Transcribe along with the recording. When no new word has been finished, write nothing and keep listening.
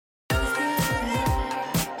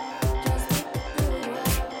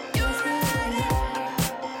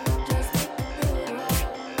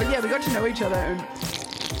got to know each other. And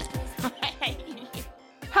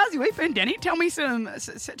how's your week been, Deni? Tell me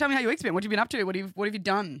how your week's been. What have you been up to? What have you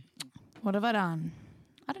done? What have I done?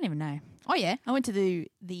 I don't even know. Oh, yeah. I went to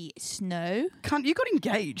the snow. You got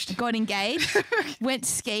engaged. Got engaged. Went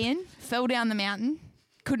skiing. Fell down the mountain.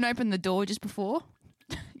 Couldn't open the door just before.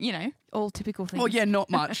 You know, all typical things. Well, yeah, not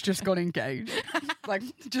much. Just got engaged. Like,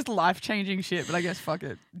 just life-changing shit. But I guess, fuck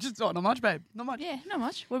it. Just not much, babe. Not much. Yeah, not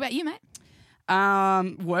much. What about you, mate?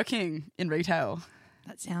 Working in retail.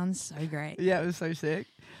 That sounds so great. Yeah, it was so sick.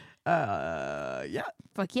 Yeah.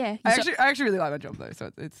 Fuck yeah. I actually really like my job though,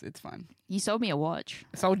 so it's fine. You sold me a watch.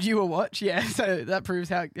 I sold you a watch, yeah. So that proves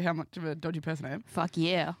how much of a dodgy person I am. Fuck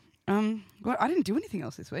yeah. Well, I didn't do anything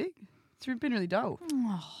else this week. It's been really dull.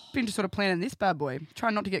 Been just sort of planning this bad boy,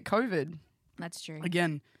 trying not to get COVID. That's true.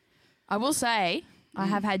 Again. I will say I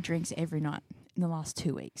have had drinks every night in the last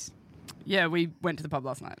 2 weeks. Yeah, we went to the pub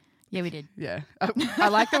last night. Yeah, we did. Yeah. I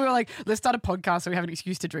like that we were like, let's start a podcast so we have an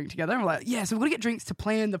excuse to drink together. And we're like, yeah, so we're going to get drinks to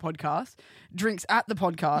plan the podcast, drinks at the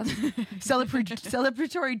podcast,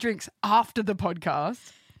 celebratory drinks after the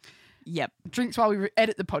podcast. Yep. Drinks while we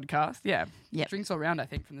edit the podcast. Yeah. Yep. Drinks all around, I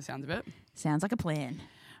think, from the sounds of it. Sounds like a plan.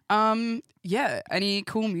 Yeah. Any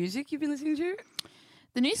cool music you've been listening to?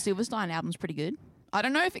 The new Silverstein album's pretty good. I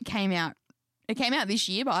don't know if it came out. It came out this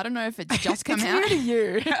year, but I don't know if it's just come out. It's new to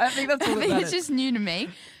you. I think that's all I think it's just new to me,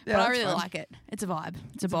 Yeah, but I that's really fun. like it. It's a vibe.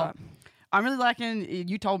 It's a bop. I'm really liking,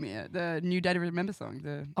 you told me it, the new Day to Remember song,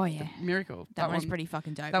 the Miracle. That one's pretty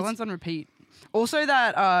fucking dope. That one's on repeat. Also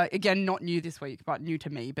that, again, not new this week, but new to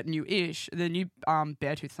me, but new-ish, the new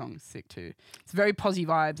Beartooth song is sick too. It's very posy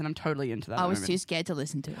vibes and I'm totally into that. I was too scared to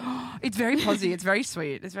listen to it. It's very posy. It's very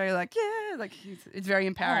sweet. It's very like, yeah, like it's very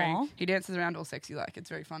empowering. Aww. He dances around all sexy like. It's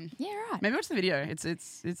very fun. Yeah, right. Maybe watch the video. It's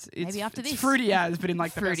Maybe after it's this. fruity as, but in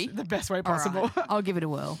like Fruity? the best way All possible. right. I'll give it a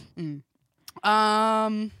whirl.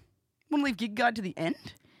 Want to leave Gig Guide to the end?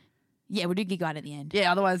 Yeah, we'll do Gig Guide at the end.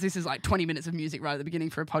 Yeah, otherwise this is like 20 minutes of music right at the beginning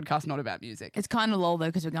for a podcast not about music. It's kind of lol though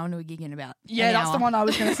because we're going to a gig in about Yeah, an that's hour. the one I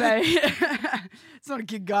was going to say. It's not a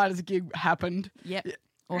gig guide, it's a gig happened. Yep. Yeah.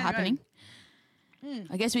 All Anyway. happening.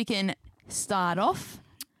 I guess we can start off.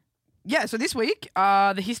 Yeah, so this week,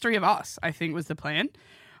 the history of us, I think, was the plan.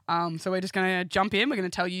 So we're just going to jump in. We're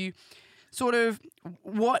going to tell you sort of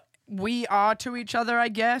what we are to each other, I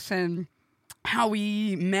guess, and how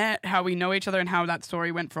we met, how we know each other, and how that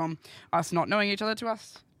story went from us not knowing each other to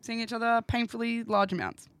us seeing each other painfully large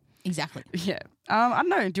amounts. Exactly. Yeah. I don't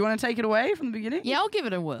know. Do you want to take it away from the beginning? Yeah, I'll give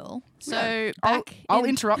it a whirl. So Yeah. back I'll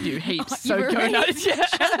in- interrupt you heaps. So You've go already- nuts. Yeah.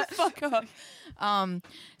 Shut the fuck up.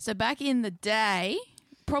 So back in the day,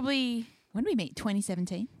 probably when did we meet?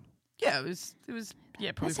 2017. Yeah, it was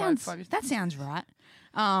yeah, probably That five years. That sounds right.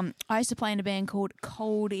 I used to play in a band called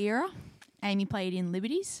Cold Era. Amy played in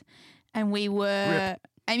Liberties, and we were. Rip.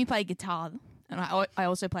 Amy played guitar, and I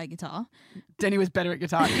also played guitar. Denny was better at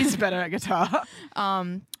guitar. He's better at guitar.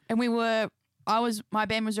 And my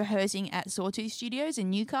band was rehearsing at Sawtooth Studios in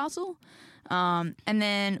Newcastle. And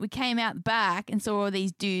then we came out back and saw all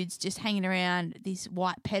these dudes just hanging around this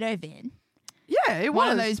white pedo van. Yeah, it was. One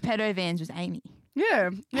of those pedo vans was Amy. Yeah.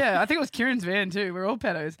 I think it was Kieran's van too. We're all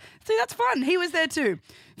pedos. See, that's fun. He was there too.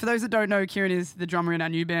 For those that don't know, Kieran is the drummer in our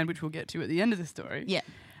new band, which we'll get to at the end of the story. Yeah.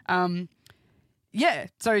 Yeah.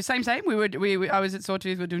 So same. I was at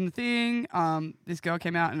Sawtooth. We were doing the thing. This girl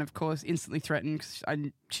came out and of course instantly threatened because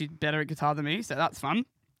she's better at guitar than me, so that's fun.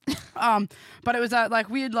 But it was like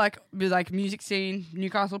weird, like music scene,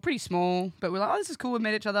 Newcastle, pretty small. But we're like, oh, this is cool. We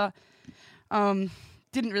met each other.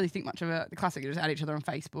 Didn't really think much of it. The classic, just add each other on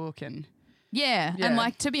Facebook and. Yeah, Yeah. and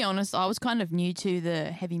like to be honest, I was kind of new to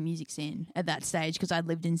the heavy music scene at that stage because I'd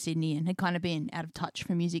lived in Sydney and had kind of been out of touch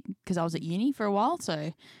from music because I was at uni for a while,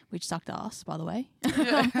 so which sucked ass, by the way.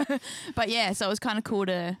 Yeah. But yeah, so it was kind of cool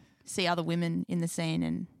to see other women in the scene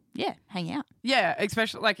and yeah, hang out. Yeah,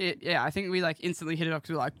 especially like it. Yeah, I think we like instantly hit it off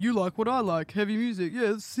because we're like, you like what I like, heavy music.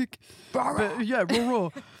 Yeah, it's sick. But, yeah, raw.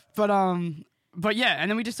 But yeah, and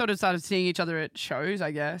then we just sort of started seeing each other at shows,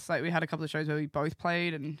 I guess. Like we had a couple of shows where we both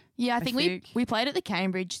played and Yeah, I think we played at the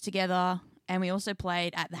Cambridge together and we also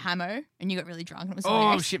played at the Hamo and you got really drunk and it was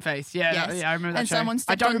hilarious. shit face. Yeah, Yes. yeah, I remember that And show. someone I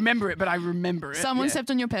stepped don't on- remember it, but I remember it. Someone yeah. stepped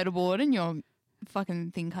on your pedal board and your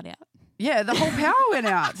fucking thing cut out. Yeah, the whole power went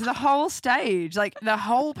out to the whole stage. Like the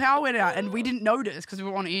whole power went out and we didn't notice because we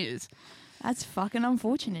were on ears. That's fucking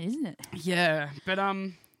unfortunate, isn't it? Yeah, but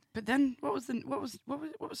then what was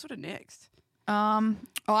sort of next?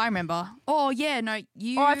 I remember. Oh yeah, no,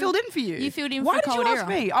 you. Oh, I filled in for you. You filled in Why for did Cold you Era. ask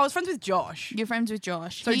me? I was friends with Josh. You're friends with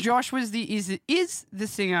Josh. So Josh was the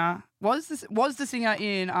singer. Was the singer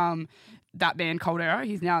in that band Cold Era.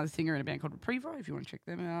 He's now the singer in a band called Repriever. If you want to check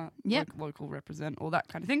them out, Yep. local represent, all that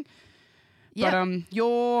kind of thing. Yep.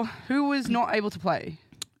 But who was not able to play?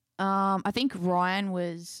 I think Ryan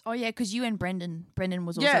was. Oh yeah, because you and Brendan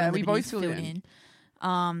was also Yeah, in we both Liberties,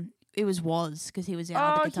 filled in. It was because he was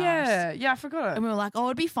our other guitarist. yeah, I forgot. And we were like, oh,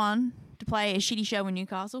 it'd be fun to play a shitty show in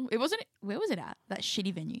Newcastle. It wasn't. Where was it at? That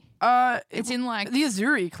shitty venue. It's in like the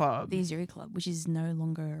Azuri Club. the Azuri Club, which is no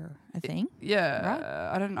longer a thing. Yeah,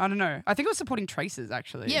 Right? I don't know. I think it was supporting Traces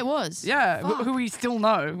actually. Yeah, it was. Yeah, Fuck. who we still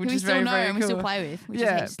know, which Who we is still very know very and cool. we still play with. Which is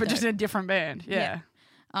Yeah, heaps but just in dope. a different band. Yeah.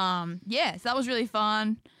 So that was really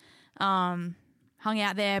fun. Hung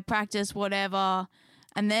out there, practiced, whatever.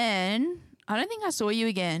 And then I don't think I saw you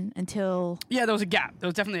again until Yeah, there was a gap. There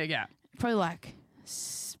was definitely a gap. probably like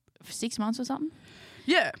 6 months or something.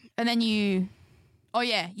 Yeah. And then you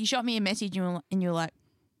shot me a message and you were like,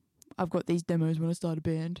 I've got these demos when I start a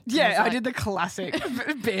band. And Yeah, was I like, did the classic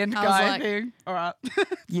band I was guy like- thing. All right.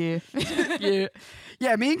 Yeah.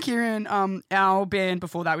 Yeah, me and Kieran, our band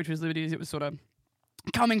before that, which was Liberties, it was sort of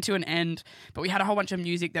coming to an end, but we had a whole bunch of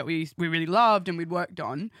music that we really loved and we'd worked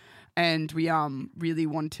on, and we really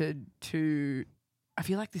wanted to. I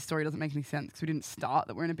feel like this story doesn't make any sense because we didn't start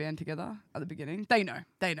that we're in a band together at the beginning. They know.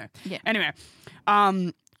 Yeah. Anyway,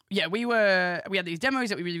 yeah, we had these demos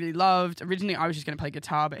that we really, really loved. Originally, I was just going to play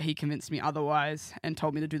guitar, but he convinced me otherwise and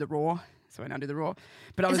told me to do the raw. So I now do the raw.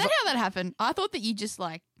 But Is that how that happened? I thought that you just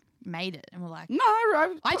like made it and were like, no,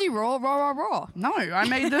 I do raw. No, I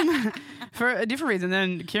made them for a different reason.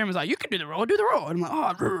 Then Kieran was like, "You can do the raw, do the raw." And I'm like,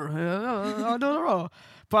 "Oh, I'll do the raw."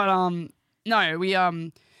 But no, we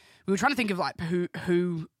were trying to think of like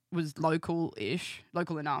who was local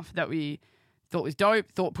enough that we thought was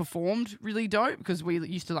dope, thought performed really dope because we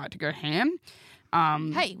used to like to go ham.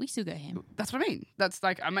 hey, we still go ham. That's what I mean. That's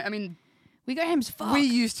like I mean We go ham as fuck. we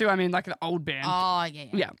used to. I mean like the old band. Oh yeah.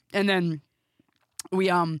 Yeah, and then. We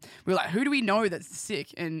were like, who do we know that's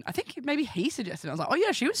sick? And I think maybe he suggested. I was like, oh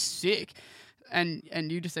yeah, she was sick, and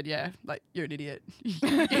you just said, yeah, like you're an idiot.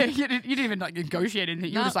 Yeah, you didn't even like negotiate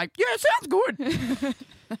anything. You were No. just like, yeah, sounds good.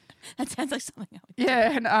 That sounds like something else.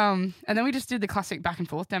 Yeah, and then we just did the classic back and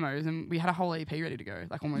forth demos, and we had a whole EP ready to go,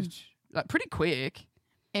 like almost like pretty quick.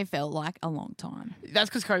 It felt like a long time. That's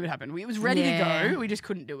because COVID happened. It was ready Yeah. to go. We just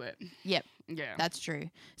couldn't do it. Yep, Yeah. that's true.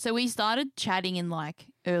 So we started chatting in like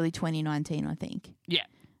early 2019, I think. Yeah.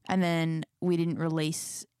 And then we didn't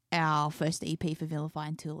release our first EP for Vilify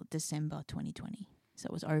until December 2020. So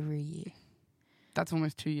it was over a year. That's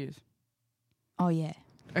almost 2 years. Oh, yeah.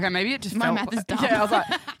 Okay, maybe it just My felt... math is dumb. Yeah, I was like,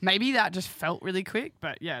 maybe that just felt really quick,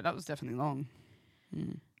 but yeah, that was definitely long.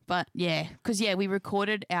 But yeah, because we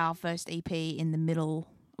recorded our first EP in the middle.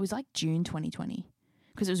 It was like June 2020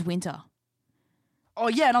 because it was winter. Oh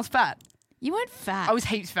yeah, and I was fat. You weren't fat. I was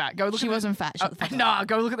heaps fat. Go look She at wasn't fat. Shut the fuck up. Nah,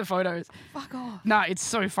 go look at the photos. Fuck off. Nah, it's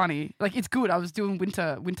so funny. Like it's good. I was doing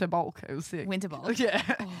winter bulk. It was sick. Winter bowl. Yeah.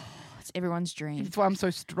 It's everyone's dream. That's why I'm so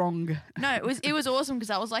strong. No, it was awesome because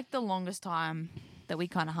that was like the longest time that we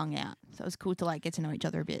kind of hung out. So it was cool to like get to know each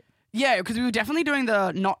other a bit. Yeah, because we were definitely doing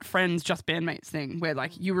the not friends, just bandmates thing where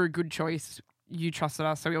like you were a good choice. You trusted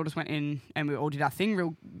us. So we all just went in and we all did our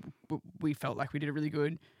thing. We felt like we did it really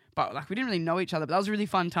good. But like we didn't really know each other. But that was a really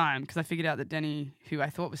fun time because I figured out that Deni, who I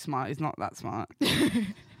thought was smart, is not that smart.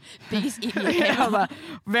 Biggest idiot. Yeah, I was like,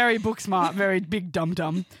 very book smart, very big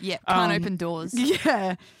dum. Yeah, can't open doors.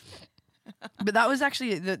 Yeah. But that was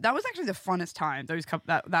actually the funnest time.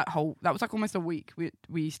 That was like almost a week.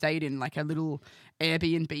 We stayed in like a little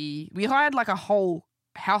Airbnb. We hired like a whole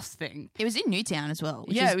house thing. It was in Newtown as well,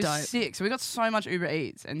 which Yeah, is it was dope. sick. So we got so much Uber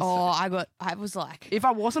Eats. And I was like, if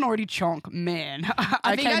I wasn't already chonk, man,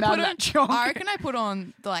 I think came I out put of on, that chonk. I reckon I put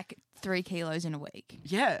on like 3 kilos in a week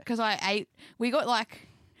Yeah. because we got like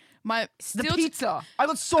The still pizza. I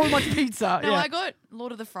got so much pizza. No, yeah. I got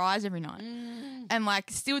Lord of the Fries every night. And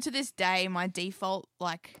like still to this day, my default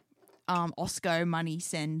like Osco money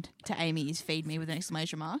send to Amy is feed me with an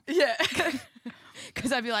exclamation mark. Yeah.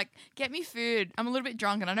 Because I'd be like, get me food. I'm a little bit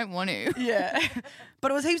drunk and I don't want to. Yeah.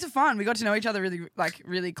 But it was heaps of fun. We got to know each other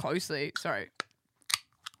really closely. Sorry.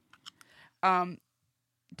 Don't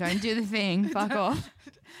do the thing. Fuck off.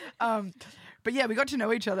 But yeah, we got to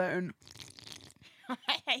know each other and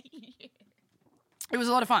I hate you. it was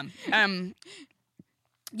a lot of fun.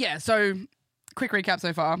 Yeah, so quick recap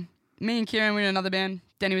so far. Me and Kieran were in another band.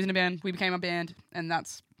 Deni was in a band. We became a band, and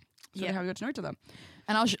that's sort of how we got to know each other.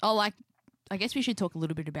 And I guess we should talk a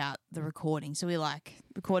little bit about the recording. So we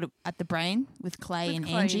recorded at the Brain with Clay and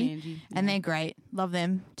Angie. And they're great. Love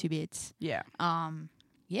them. 2 bits. Yeah.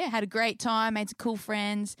 Yeah, had a great time, made some cool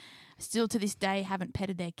friends. Still to this day haven't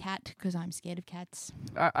petted their cat because I'm scared of cats.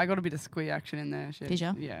 I got a bit of squee action in there. Did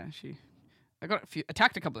ya? Yeah, I got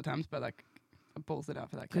attacked a couple of times, but like I balls it out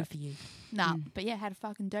for that Good cat. for you. Nah, but yeah, had a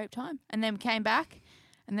fucking dope time. And then came back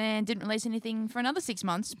and then didn't release anything for another 6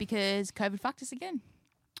 months because COVID fucked us again.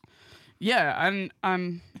 Yeah, and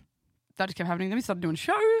that just kept happening. Then we started doing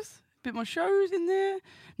shows, a bit more shows in there.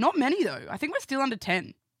 Not many though. I think we're still under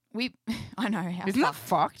 10. I know how. Isn't that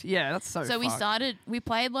fucked? Yeah, that's so. So fucked. we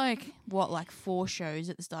played like 4 shows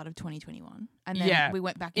at the start of 2021, and then we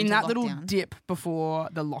went back into in that lockdown. little dip before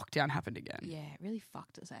the lockdown happened again. Yeah, it really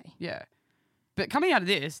fucked us, eh? Yeah, but coming out of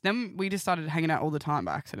this, then we just started hanging out all the time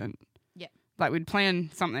by accident. Yeah, like we'd plan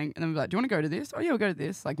something, and then we'd be like, "Do you want to go to this?" Oh yeah, we'll go to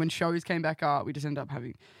this. Like when shows came back up, we just ended up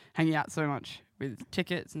hanging out so much with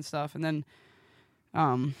tickets and stuff. And then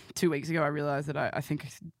 2 weeks ago, I realized that I think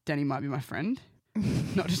Deni might be my friend.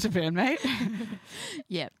 Not just a bandmate.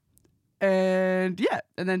 Yep. And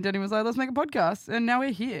then Deni was like, let's make a podcast. And now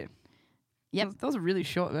we're here. Yep. That was a really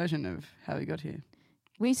short version of how we got here.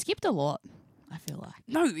 We skipped a lot, I feel like.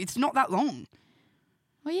 No, it's not that long.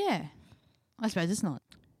 Well, yeah. I suppose it's not.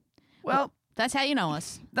 Well, that's how you know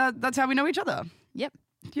us. That's how we know each other. Yep.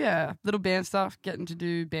 Yeah, little band stuff, getting to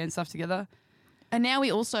do band stuff together. And now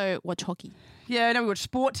we also watch hockey. Yeah, now we watch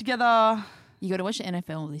sport together. You got to watch the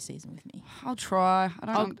NFL this season with me. I'll try.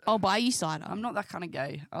 I'll buy you cider. I'm not that kind of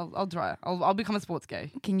gay. I'll try. I'll become a sports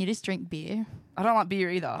gay. Can you just drink beer? I don't like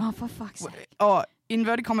beer either. Oh, for fuck's sake. Oh,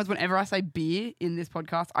 inverted commas, whenever I say beer in this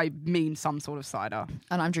podcast, I mean some sort of cider.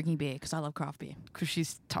 And I'm drinking beer because I love craft beer. Because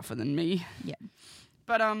she's tougher than me. Yeah.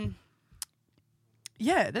 But,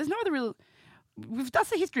 yeah, there's no other real...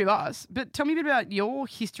 That's the history of us. But tell me a bit about your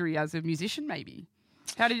history as a musician, maybe.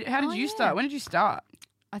 How did you start? When did you start?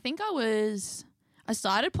 I think I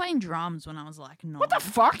started playing drums when I was like 9. What the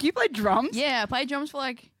fuck? You played drums? Yeah, I played drums for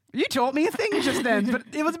like... You taught me a thing just then, but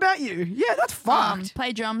it was about you. Yeah, that's fucked.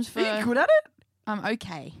 Played drums for... Are you good at it?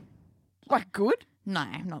 Okay. Like good? No,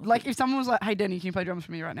 not Like good. if someone was like, hey, Deni, can you play drums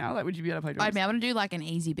for me right now? Like, would you be able to play drums? I'd be able to do like an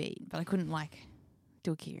easy beat, but I couldn't like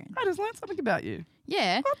do a keyring. I just learned something about you.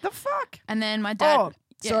 Yeah. What the fuck? And then my dad... Oh,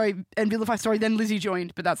 sorry. And Vilify, sorry, then Lizzie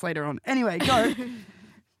joined, but that's later on. Anyway, go.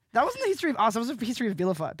 That wasn't the history of us. That was the history of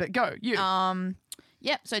Vilify. But go, you.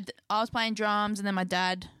 Yep. So I was playing drums, and then my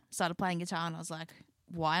dad started playing guitar, and I was like,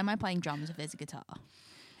 "Why am I playing drums if there's a guitar?"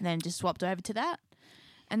 And then just swapped over to that,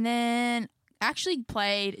 and then actually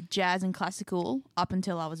played jazz and classical up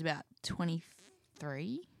until I was about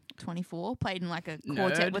 23, 24. Played in like a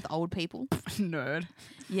quartet with old people. Nerd.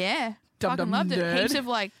 Yeah, Dum-dum fucking loved it. nerd. Heaps of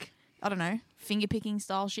like, I don't know, finger picking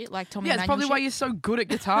style shit, like Tommy. Yeah, it's probably shit. why you're so good at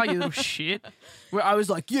guitar, you little shit. Where I was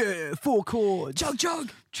like, yeah, 4 chords. Chug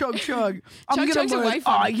chug. Chug chug. I'm Chug going chug's to away learn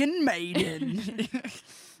from Iron Maiden.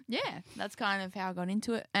 Yeah, that's kind of how I got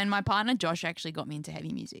into it. And my partner Josh actually got me into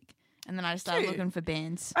heavy music, and then I just started Dude. looking for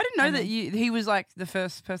bands. I didn't know And that then- he was like the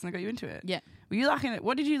first person that got you into it. Yeah. Were you liking it?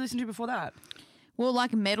 What did you listen to before that? Well,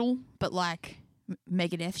 like metal, but like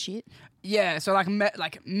Megadeth shit. Yeah, so like metal,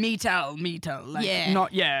 like Yeah.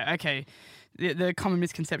 not okay. The common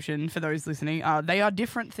misconception for those listening, they are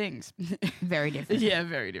different things. Very different. Yeah,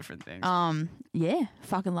 very different things. Yeah,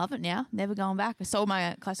 fucking love it now. Never going back. I sold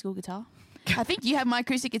my classical guitar. I think you have my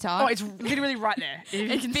acoustic guitar. Oh, it's literally right there.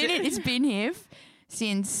 It's been here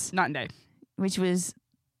since night and day. which was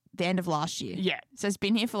the end of last year. Yeah. So it's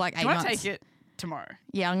been here for like 8 Do months. I take it tomorrow?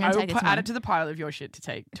 Yeah, I'm I going to will take it add tomorrow. it to the pile of your shit to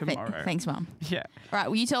take tomorrow. Thanks, Mum. Yeah. All right,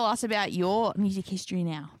 will you tell us about your music history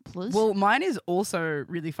now, please? Well, mine is also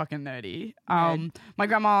really fucking nerdy. My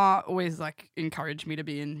grandma always like encouraged me to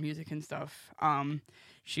be in music and stuff.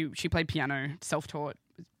 She played piano, self-taught.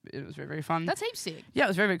 It was very, very fun. That's heaps sick. Yeah, it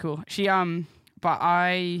was very, very cool. She but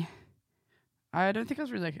I don't think I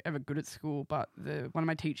was really like, ever good at school. But one of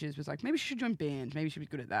my teachers was like, maybe she should join band. Maybe she'd be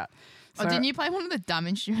good at that. So, Didn't you play one of the dumb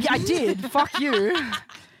instruments? Yeah, I did. Fuck you.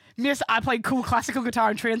 Miss, I played cool classical guitar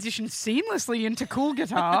and transitioned seamlessly into cool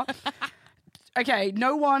guitar. Okay,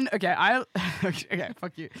 no one. Okay, okay,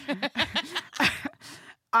 fuck you.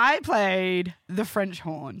 I played the French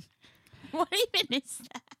horn. What even is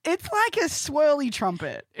that? It's like a swirly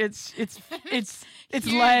trumpet. It's Huge. lame. It's It's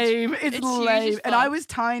huge lame. as And fuck. I was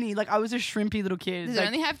tiny. Like I was a shrimpy little kid. Does Like, it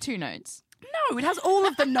only have 2 notes? no, it has all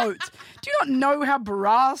of the notes. Do you not know how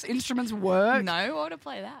brass instruments work? No, I want to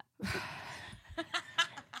play that.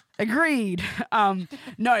 Agreed.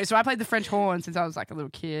 No, so I played the French horn since I was like a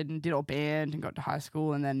little kid and did all band and got to high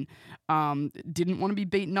school and then didn't want to be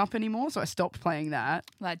beaten up anymore, so I stopped playing that.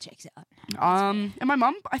 That checks out. And my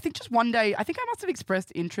mum, I think just one day, I think I must have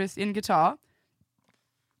expressed interest in guitar.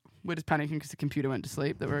 We're just panicking because the computer went to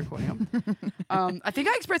sleep that we're recording on. I think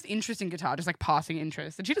I expressed interest in guitar, just like passing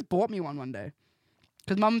interest, and she just bought me one day.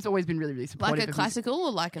 Because mum's always been really, really supportive. Like a of classical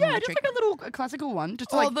or like an yeah, electric? just like a classical one.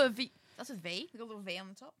 Just Oh, like the V. That's with V. The little V on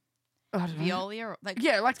the top. I don't know. Viola or like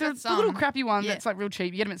Yeah, like the got little some. crappy one Yeah. that's like real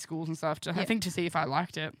cheap. You get them at schools and stuff. I Yeah. think to see if I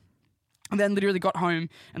liked it. And then literally got home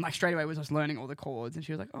and like straight away was just learning all the chords. And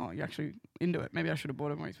she was like, "Oh, you're actually into it. Maybe I should have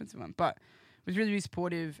bought a more expensive one." But was really, really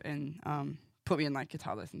supportive and put me in like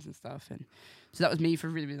guitar lessons and stuff. And so that was me for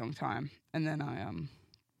a really, really long time. And then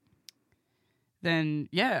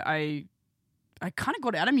I kind of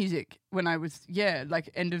got out of music when I was like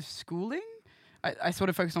end of schooling. I sort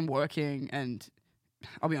of focused on working and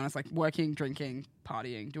I'll be honest, like working, drinking,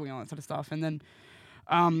 partying, doing all that sort of stuff. And then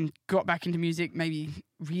got back into music maybe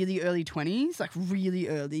really early 20s, like really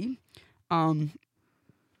early.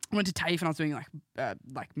 Went to TAFE and I was doing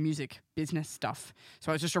like music business stuff.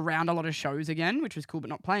 So I was just around a lot of shows again, which was cool, but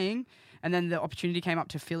not playing. And then the opportunity came up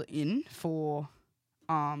to fill in for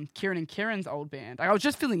Kieran and Kieran's old band. Like, I was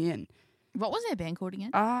just filling in. What was their band called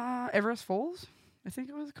again? Everest Falls, I think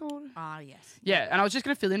it was called. Ah, yes. Yeah, and I was just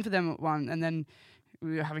going to fill in for them at one, and then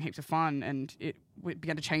we were having heaps of fun, and we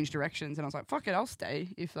began to change directions, and I was like, fuck it, I'll stay.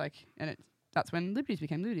 That's when Liberties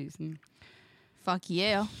became Liberties. Fuck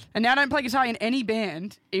yeah. And now I don't play guitar in any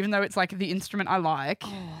band, even though it's like the instrument I like.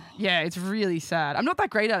 Yeah, it's really sad. I'm not that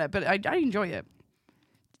great at it, but I enjoy it.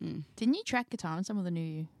 Didn't you track guitar on some of the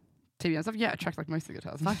new... TV and stuff? Yeah, I track like most of the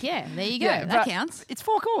guitars. Fuck yeah, there you go. Yeah, that but counts. It's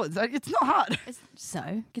 4 chords. It's not hard.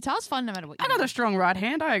 So, guitar's fun no matter what you I got a strong right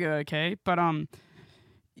hand. I go okay. But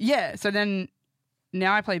yeah, so then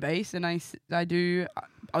now I play bass and I do...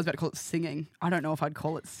 I was about to call it singing. I don't know if I'd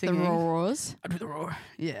call it singing. The roars. I do the roar.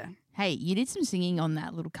 Yeah. Hey, you did some singing on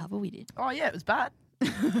that little cover we did. Oh, yeah, it was bad.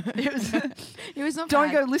 It was... It was not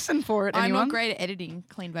Don't bad. go listen for it, I'm anyone. not great at editing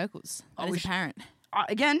clean vocals. That is apparent.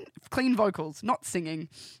 Again, clean vocals, not singing.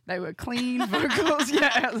 They were clean vocals. Yeah,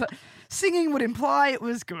 I was like, singing would imply it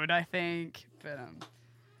was good, I think.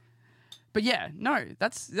 But yeah, no,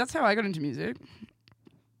 that's how I got into music.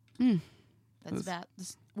 That's about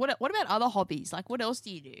this. What about other hobbies? Like, what else do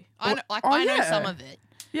you do? Oh, I know yeah. some of it.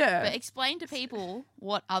 Yeah. But explain to people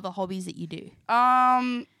what other hobbies that you do.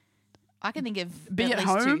 Um, I can think of Be at at least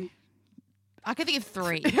home? 2. I can think of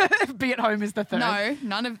 3. Be at home is the third. No,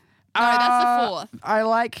 none of. No, that's the 4th. I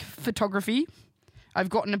like photography. I've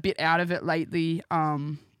gotten a bit out of it lately.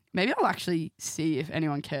 Maybe I'll actually see if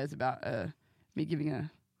anyone cares about me giving a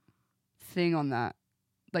thing on that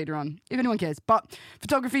later on, if anyone cares. But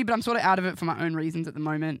photography, but I'm sort of out of it for my own reasons at the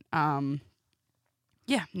moment.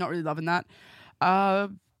 Yeah, not really loving that.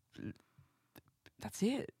 That's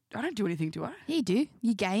it. I don't do anything, do I? Yeah, you do.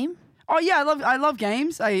 You game. Oh yeah, I love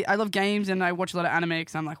games. I love games and I watch a lot of anime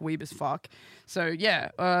because I'm like weeb as fuck. So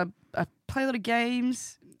yeah, I play a lot of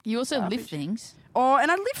games. You also lift things. Oh, and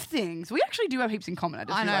I lift things. We actually do have heaps in common. I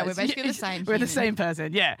know, realised. we're basically the same We're the human. same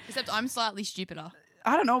person, yeah. Except I'm slightly stupider.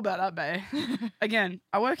 I don't know about that, babe. Again,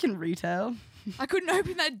 I work in retail. I couldn't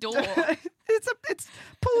open that door. It's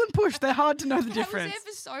pull and push. They're hard to know the I difference. was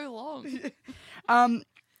there for so long.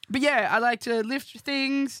 But yeah, I like to lift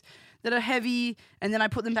things that are heavy, and then I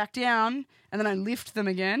put them back down, and then I lift them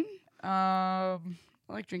again. I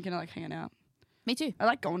like drinking. I like hanging out. Me too. I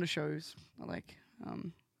like going to shows. I like.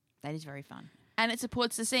 That is very fun. And it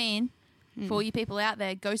supports the scene. For all you people out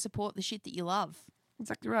there, go support the shit that you love.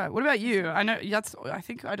 Exactly right. What about you? I know I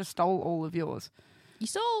think I just stole all of yours. You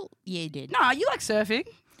stole? Yeah, you did. Nah, you like surfing.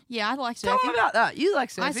 Yeah, I like Tell surfing. me about that. You like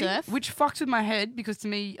surfing. I surf. Which fucks with my head because to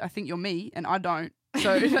me, I think you're me and I don't.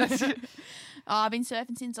 So that's I've been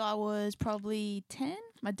surfing since I was probably 10.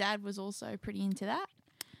 My dad was also pretty into that.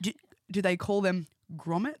 do they call them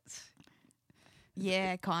grommets?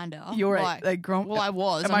 Yeah, kind of. You're like, a grommet. Well, I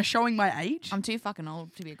was. Am I showing my age? I'm too fucking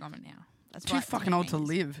old to be a grommet now. That's too right, fucking old to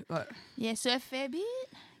teenagers. live. Like, Yeah, surf a fair bit.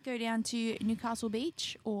 Go down to Newcastle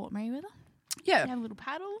Beach or Merriweather. yeah. Have a little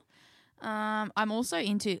paddle. I'm also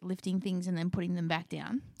into lifting things and then putting them back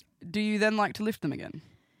down. Do you then like to lift them again?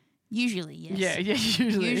 Usually, yes. Yeah,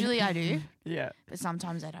 usually. Usually I do, Yeah. but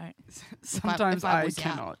sometimes I don't. Sometimes if I I was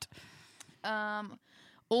cannot.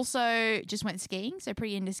 Also, just went skiing, so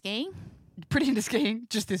pretty into skiing. Pretty into skiing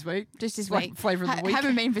just this week. Just this Like week. flavour of the week.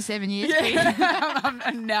 Haven't been for 7 years. Yeah.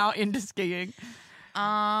 I'm now into skiing.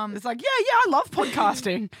 It's like, yeah, I love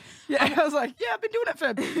podcasting. Yeah, I was like, yeah, I've been doing it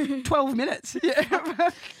for 12 minutes. Yeah.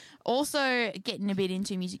 Also, getting a bit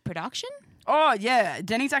into music production. Oh yeah,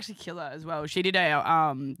 Deni's actually killer as well. She did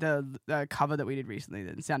the cover that we did recently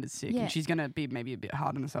that sounded sick, Yeah. and she's gonna be maybe a bit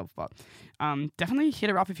hard on herself, but definitely hit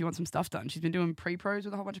her up if you want some stuff done. She's been doing pre-pros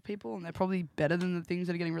with a whole bunch of people, and they're probably better than the things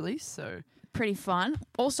that are getting released. So Pretty fun.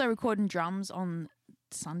 Also, recording drums on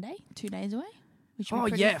Sunday, 2 days away. Which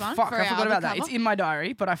would be pretty fun fuck, for I our forgot other about that. cover. It's in my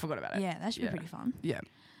diary, but I forgot about it. Yeah, that should be pretty fun. Yeah,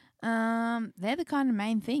 They're the kind of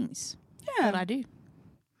main things yeah. that I do.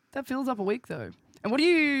 That fills up a week though. And what do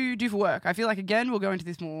you do for work? I feel like again we'll go into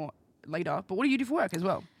this more later. But what do you do for work as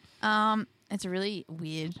well? It's a really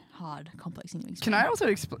weird, hard, complex thing to explain. Can I also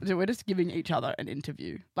explain? We're just giving each other an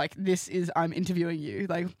interview. Like, I'm interviewing you.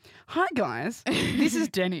 Like, hi guys, this is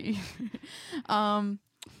Deni.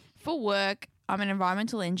 For work, I'm an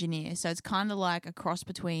environmental engineer, so it's kind of like a cross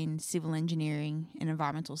between civil engineering and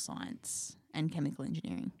environmental science and chemical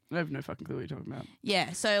engineering. I have no fucking clue what you're talking about.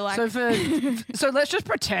 Yeah, so like... So let's just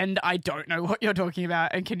pretend I don't know what you're talking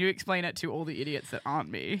about, and can you explain it to all the idiots that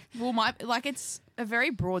aren't me? Well, it's a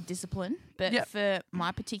very broad discipline, but for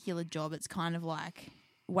my particular job, it's kind of like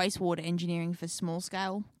wastewater engineering for small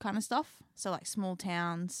scale kind of stuff. So like small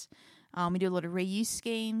towns. We do a lot of reuse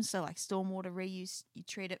schemes, so like stormwater reuse, you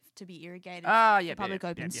treat it to be irrigated, public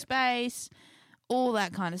open space, all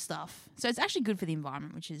that kind of stuff. So it's actually good for the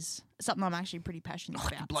environment, which is something I'm actually pretty passionate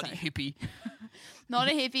about. Bloody hippie. Not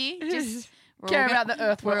a hippie, just care about the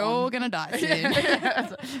earth. We're all going to die soon.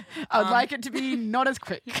 I'd like it to be not as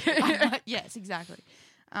quick. Yes, exactly.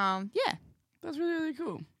 Yeah. That's really, really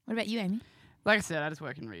cool. What about you, Amy? Like I said, I just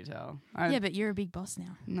work in retail. Yeah, but you're a big boss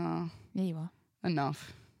now. No. Yeah, you are.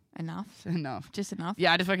 Enough. Just enough?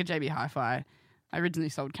 Yeah, I just work at JB Hi-Fi. I originally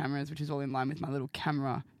sold cameras, which is all in line with my little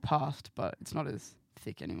camera past, but it's not as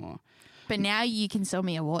thick anymore. But now you can sell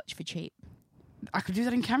me a watch for cheap. I could do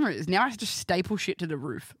that in cameras. Now I have to staple shit to the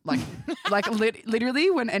roof.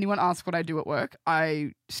 Literally, when anyone asks what I do at work,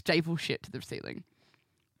 I staple shit to the ceiling.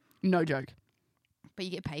 No joke. But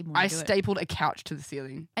you get paid more. I stapled a couch to the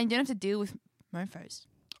ceiling. And you don't have to deal with mofos.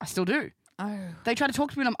 I still do. Oh. They try to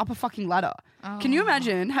talk to me when I'm up a fucking ladder. Oh. Can you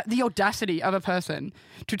imagine the audacity of a person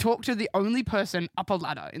to talk to the only person up a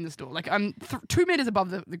ladder in the store? Like, I'm 2 meters above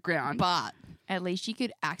the ground. But at least you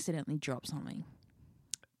could accidentally drop something.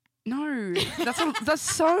 No, that's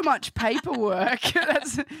so much paperwork.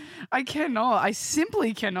 I cannot. I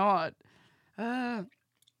simply cannot. I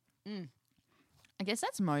guess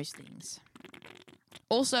that's most things.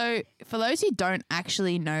 Also, for those who don't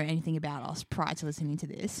actually know anything about us prior to listening to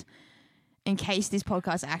this, in case this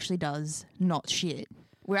podcast actually does not shit,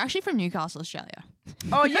 we're actually from Newcastle, Australia.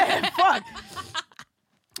 Oh, yeah, fuck.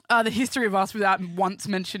 The history of us without once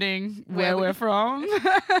mentioning where we're from.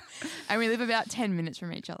 And we live about 10 minutes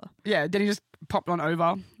from each other. Yeah, Deni just popped on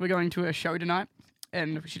over. We're going to a show tonight,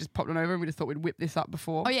 and she just popped on over, and we just thought we'd whip this up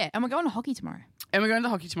before. Oh, yeah, and we're going to hockey tomorrow. I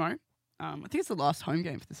think it's the last home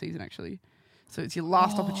game for the season, actually. So it's your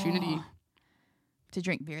last opportunity. To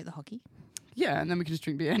drink beer at the hockey? Yeah, and then we can just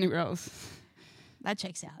drink beer anywhere else. That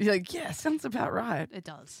checks out. You're like, yeah, sounds about right. It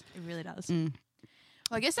does. It really does. Well,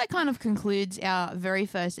 I guess that kind of concludes our very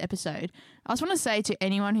first episode. I just want to say to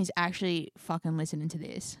anyone who's actually fucking listening to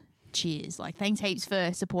this, cheers. Like, thanks heaps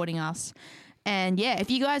for supporting us. And yeah,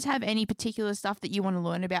 if you guys have any particular stuff that you want to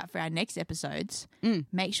learn about for our next episodes,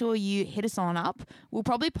 make sure you hit us on up. We'll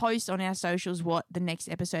probably post on our socials what the next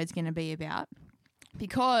episode's going to be about,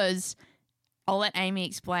 because I'll let Amy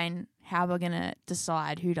explain how we're going to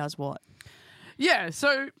decide who does what. Yeah,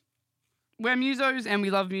 so we're musos and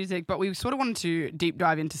we love music, but we sort of wanted to deep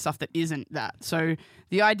dive into stuff that isn't that. So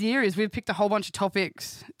the idea is we've picked a whole bunch of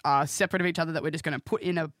topics separate of each other that we're just going to put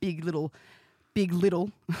in a big little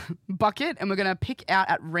bucket, and we're going to pick out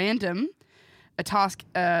at random a task,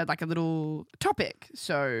 like a little topic.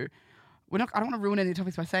 So I don't want to ruin any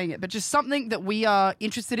topics by saying it, but just something that we are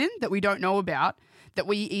interested in that we don't know about, that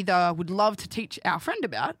we either would love to teach our friend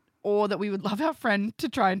about, or that we would love our friend to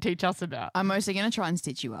try and teach us about. I'm mostly going to try and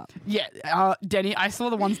stitch you up. Yeah, Deni, I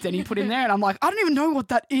saw the ones Deni put in there, and I'm like, I don't even know what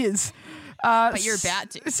that is. But you're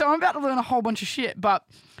about to. So I'm about to learn a whole bunch of shit. But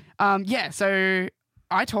so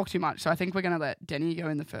I talk too much, so I think we're going to let Deni go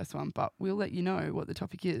in the first one, but we'll let you know what the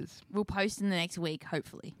topic is. We'll post in the next week,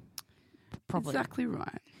 hopefully. Probably. Exactly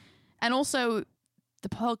right. And also, the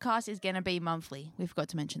podcast is going to be monthly. We forgot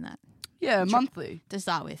to mention that. Yeah, monthly. To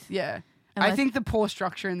start with. Yeah. I think the poor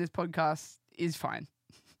structure in this podcast is fine.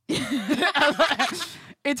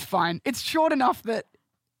 It's fine. It's short enough that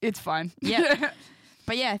it's fine. Yeah.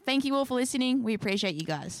 But yeah, thank you all for listening. We appreciate you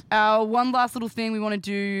guys. One last little thing we want to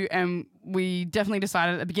do, and we definitely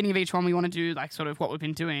decided at the beginning of each one we want to do like sort of what we've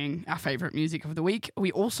been doing, our favourite music of the week.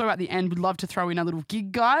 We also at the end would love to throw in a little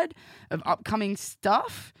gig guide of upcoming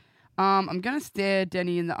stuff. I'm going to stare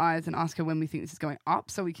Deni in the eyes and ask her when we think this is going up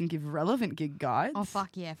so we can give relevant gig guides. Oh,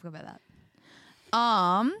 fuck yeah, I forgot about that.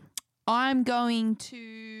 I'm going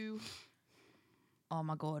to... Oh,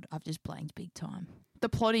 my God, I've just blanked big time. The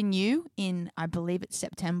Plot in You in, I believe it's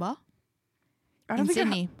September. I don't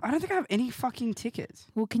think I have any fucking tickets.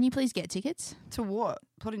 Well, can you please get tickets? To what?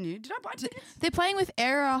 Plot in You? Did I buy tickets? They're playing with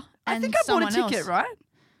Era and I think I bought a ticket, else. Right?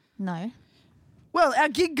 No. Well, our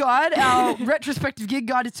gig guide, our retrospective gig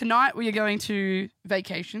guide is tonight. We are going to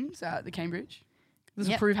Vacations at the Cambridge. This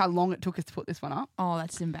will prove how long it took us to put this one up. Oh,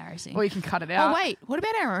 that's embarrassing. Or you can cut it out. Oh, wait. What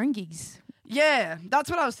about our own gigs? Yeah, that's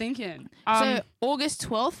what I was thinking. So August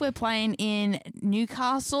 12th, we're playing in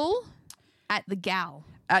Newcastle at the Gal.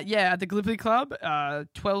 At the Gallipoli Club,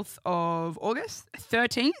 12th of August.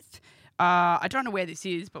 13th, I don't know where this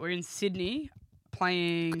is, but we're in Sydney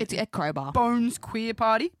playing... It's at Crowbar. Bones Queer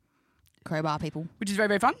Party. Crowbar, people. Which is very,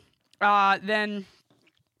 very fun. Then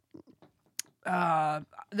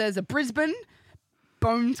there's a Brisbane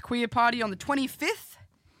Bones Queer Party on the 25th.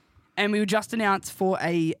 And we were just announced for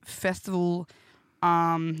a festival,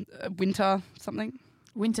 winter something.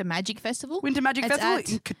 Winter Magic Festival? Winter Magic Festival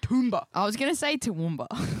in Katoomba. I was going to say Toowoomba.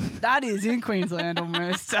 That is in Queensland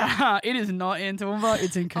almost. It is not in Toowoomba,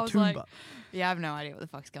 it's in Katoomba. Yeah, I have no idea what the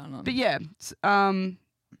fuck's going on. But yeah,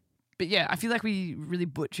 I feel like we really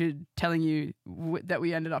butchered telling you that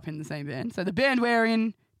we ended up in the same band. So the band we're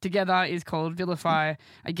in together is called Vilify.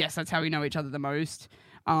 I guess that's how we know each other the most.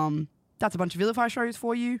 That's a bunch of Vilify shows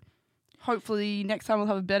for you. Hopefully next time we'll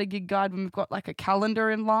have a better gig guide when we've got like a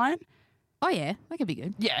calendar in line. Oh, yeah. That could be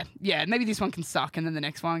good. Yeah. Maybe this one can suck and then the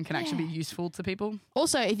next one can actually be useful to people.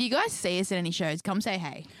 Also, if you guys see us at any shows, come say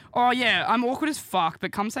hey. Oh, yeah. I'm awkward as fuck,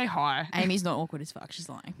 but come say hi. Amy's not awkward as fuck. She's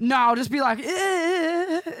lying. No, I'll just be like,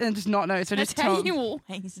 and just not know. So That's just how tell you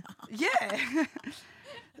always are. Yeah.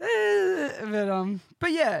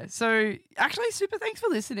 But yeah, so actually super thanks for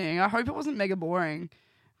listening. I hope it wasn't mega boring.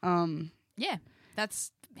 Yeah,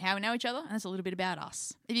 that's how we know each other, and that's a little bit about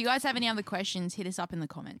us. If you guys have any other questions, hit us up in the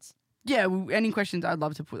comments. Yeah, any questions, I'd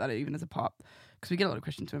love to put that even as a part because we get a lot of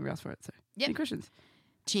questions when we ask for it. So any questions?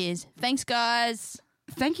 Cheers. Thanks, guys.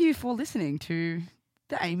 Thank you for listening to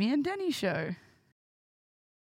the Amy and Deni show.